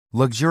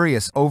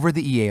Luxurious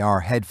over-the-ear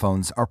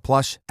headphones are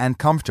plush and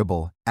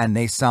comfortable, and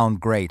they sound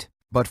great.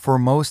 But for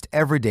most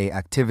everyday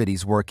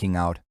activities, working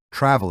out,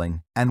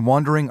 traveling, and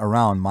wandering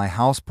around my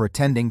house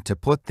pretending to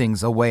put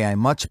things away, I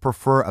much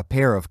prefer a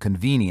pair of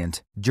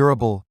convenient,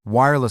 durable,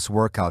 wireless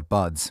workout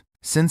buds.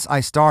 Since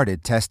I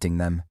started testing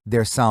them,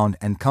 their sound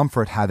and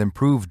comfort have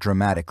improved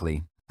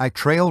dramatically. I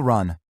trail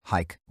run,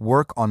 hike,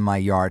 work on my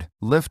yard,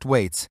 lift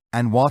weights,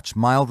 and watch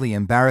mildly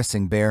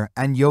embarrassing bear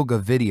and yoga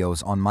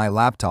videos on my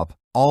laptop,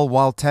 all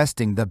while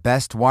testing the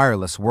best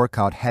wireless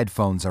workout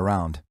headphones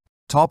around.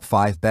 Top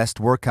 5 Best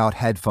Workout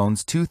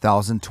Headphones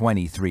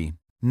 2023.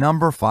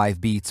 Number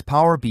 5. Beats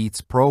Power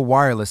Beats Pro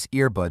Wireless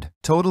Earbud.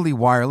 Totally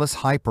wireless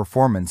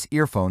high-performance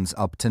earphones,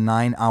 up to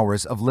 9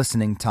 hours of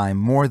listening time,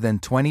 more than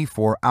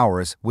 24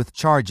 hours with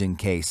charging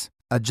case.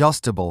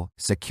 Adjustable,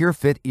 secure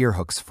fit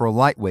earhooks for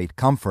lightweight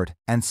comfort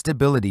and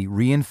stability.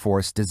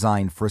 Reinforced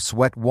design for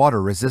sweat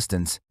water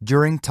resistance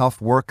during tough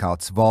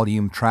workouts.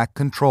 Volume track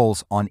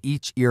controls on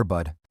each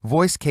earbud.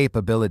 Voice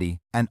capability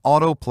and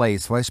autoplay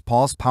 /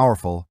 pause.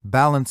 Powerful,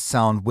 balanced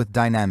sound with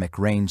dynamic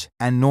range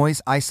and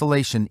noise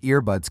isolation.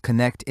 Earbuds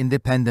connect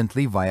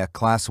independently via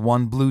Class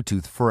 1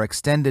 Bluetooth for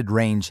extended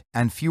range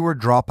and fewer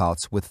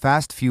dropouts with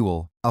fast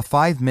fuel. A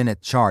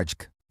 5-minute charge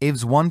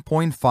gives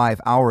 1.5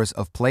 hours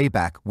of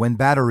playback when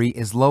battery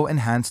is low.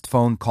 Enhanced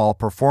phone call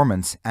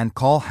performance and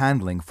call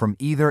handling from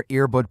either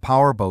earbud.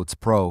 PowerBuds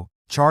Pro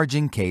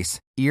charging case,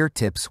 ear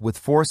tips with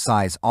 4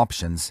 size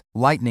options,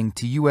 Lightning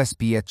to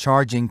USB, a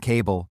charging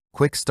cable,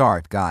 quick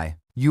start guide,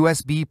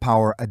 USB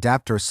power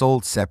adapter,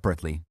 sold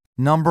separately.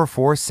 Number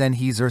 4.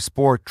 Sennheiser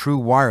Sport True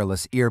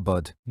Wireless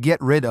Earbud. Get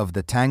rid of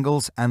the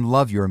tangles and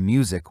love your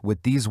music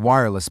with these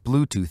wireless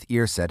Bluetooth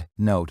earset.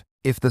 Note: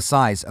 if the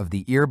size of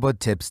the earbud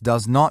tips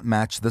does not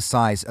match the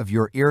size of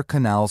your ear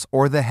canals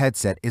or the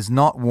headset is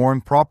not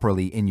worn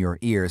properly in your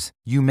ears,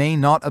 you may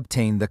not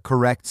obtain the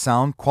correct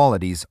sound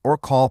qualities or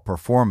call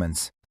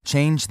performance.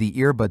 Change the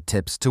earbud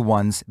tips to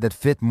ones that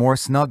fit more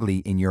snugly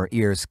in your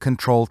ears.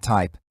 Control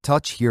type: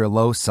 touch. Hear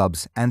low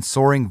subs and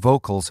soaring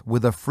vocals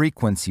with a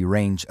frequency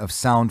range of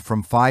sound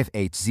from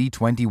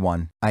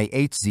 5Hz-21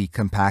 Hz.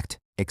 Compact,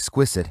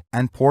 exquisite,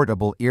 and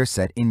portable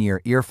earset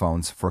in-ear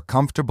earphones for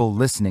comfortable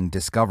listening.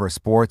 Discover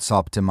sports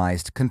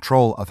optimized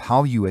control of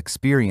how you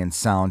experience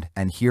sound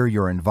and hear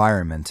your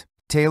environment.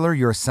 Tailor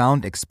your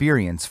sound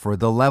experience for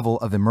the level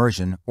of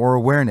immersion or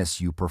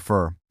awareness you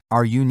prefer.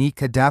 Our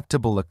unique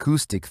adaptable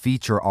acoustic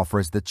feature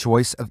offers the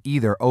choice of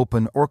either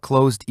open or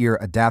closed ear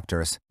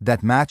adapters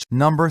that match.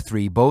 Number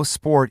 3. Bose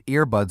Sport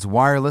Earbuds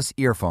Wireless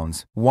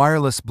Earphones.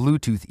 Wireless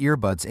Bluetooth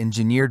earbuds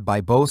engineered by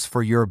Bose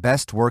for your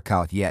best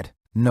workout yet.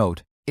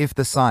 Note: if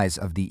the size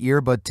of the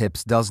earbud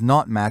tips does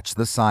not match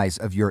the size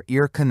of your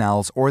ear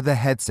canals or the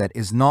headset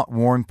is not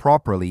worn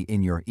properly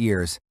in your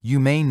ears, you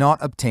may not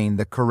obtain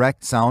the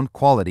correct sound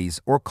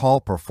qualities or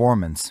call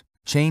performance.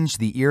 Change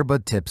the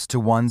earbud tips to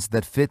ones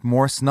that fit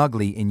more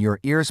snugly in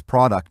your ears.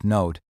 Product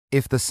note: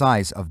 if the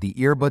size of the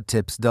earbud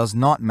tips does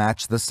not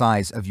match the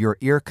size of your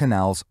ear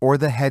canals or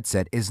the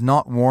headset is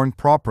not worn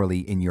properly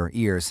in your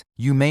ears,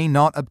 you may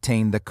not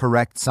obtain the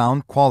correct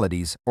sound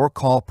qualities or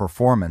call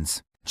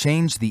performance.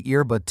 Change the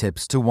earbud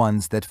tips to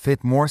ones that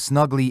fit more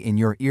snugly in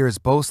your ears.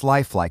 Bose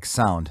lifelike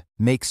sound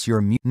makes your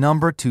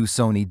Number 2.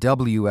 Sony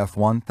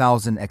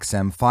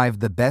WF-1000XM5.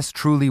 The best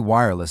truly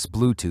wireless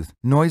Bluetooth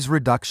noise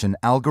reduction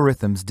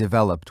algorithms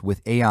developed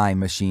with AI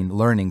machine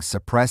learning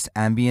suppress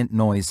ambient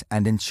noise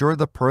and ensure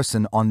the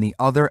person on the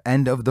other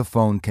end of the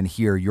phone can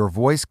hear your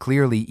voice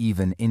clearly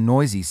even in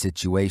noisy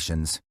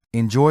situations.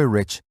 Enjoy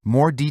rich,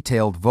 more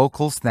detailed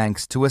vocals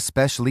thanks to a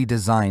specially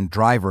designed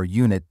driver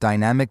unit.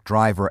 Dynamic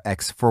Driver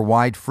X for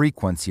wide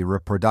frequency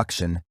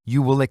reproduction.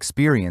 You will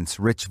experience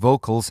rich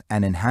vocals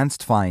and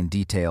enhanced fine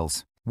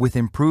details. With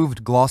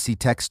improved glossy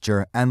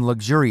texture and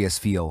luxurious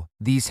feel,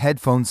 these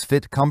headphones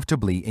fit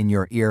comfortably in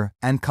your ear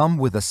and come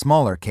with a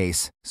smaller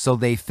case, so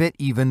they fit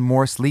even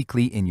more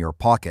sleekly in your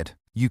pocket.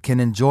 You can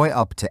enjoy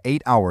up to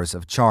 8 hours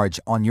of charge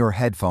on your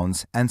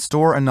headphones and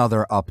store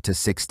another up to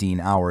 16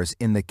 hours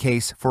in the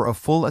case for a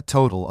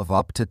total of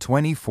up to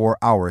 24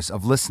 hours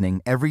of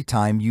listening every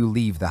time you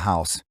leave the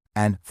house.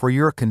 And, for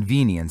your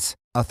convenience,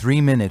 a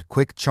 3-minute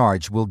quick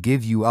charge will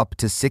give you up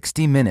to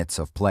 60 minutes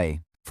of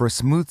play. For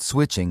smooth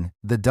switching,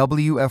 the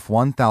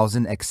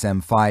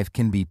WF-1000XM5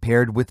 can be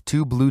paired with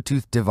 2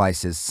 Bluetooth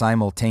devices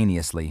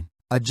simultaneously.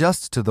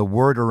 Adjust to the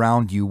world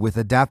around you with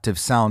adaptive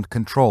sound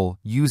control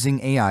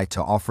using AI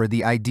to offer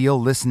the ideal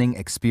listening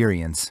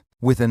experience.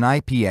 With an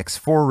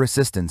IPX4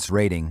 resistance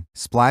rating,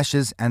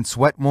 splashes and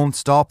sweat won't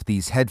stop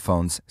these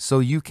headphones, so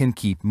you can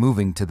keep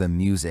moving to the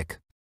music.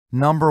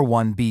 Number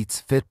 1.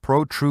 Beats Fit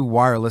Pro True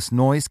Wireless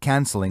Noise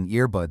Cancelling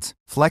Earbuds.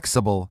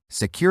 Flexible,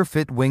 secure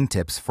fit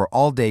wingtips for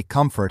all-day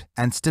comfort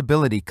and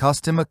stability.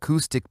 Custom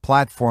acoustic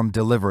platform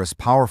delivers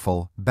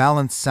powerful,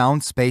 balanced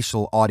sound.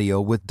 Spatial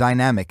audio with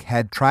dynamic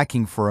head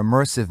tracking for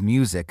immersive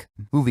music,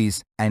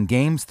 movies, and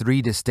games.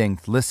 3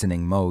 distinct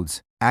listening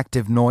modes: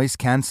 active noise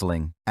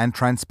cancelling and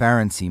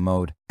transparency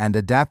mode, and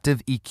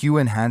adaptive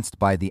EQ enhanced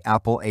by the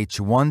Apple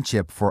H1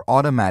 chip for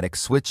automatic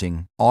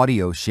switching,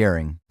 audio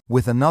sharing.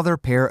 with another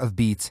pair of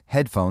Beats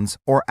headphones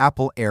or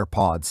Apple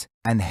AirPods,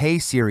 and Hey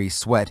Siri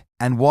Sweat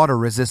and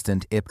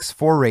water-resistant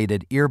IPX4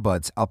 rated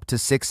earbuds, up to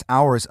 6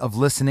 hours of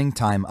listening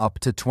time, up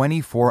to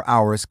 24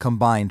 hours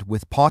combined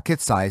with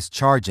pocket-sized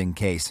charging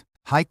case,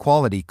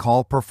 high-quality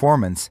call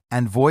performance,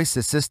 and voice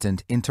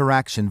assistant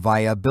interaction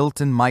via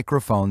built-in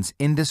microphones,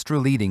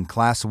 industry-leading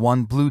Class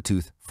 1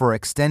 Bluetooth for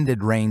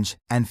extended range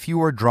and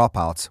fewer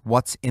dropouts.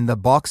 What's in the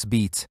box?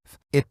 Beats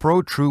It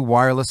Pro True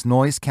Wireless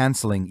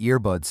Noise-Canceling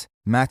Earbuds,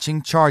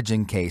 matching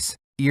charging case,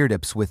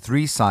 eartips with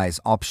 3 size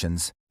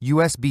options,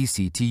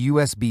 USB-C to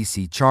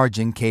USB-C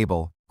charging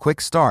cable, quick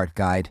start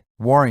guide,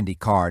 warranty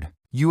card,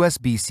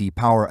 USB-C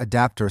power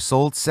adapter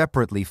sold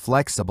separately,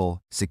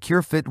 flexible,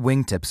 secure fit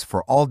wingtips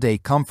for all-day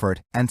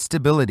comfort and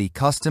stability.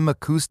 Custom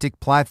acoustic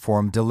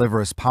platform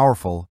delivers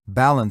powerful,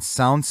 balanced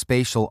sound,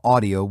 spatial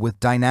audio with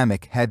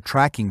dynamic head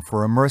tracking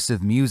for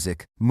immersive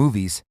music,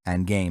 movies,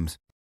 and games.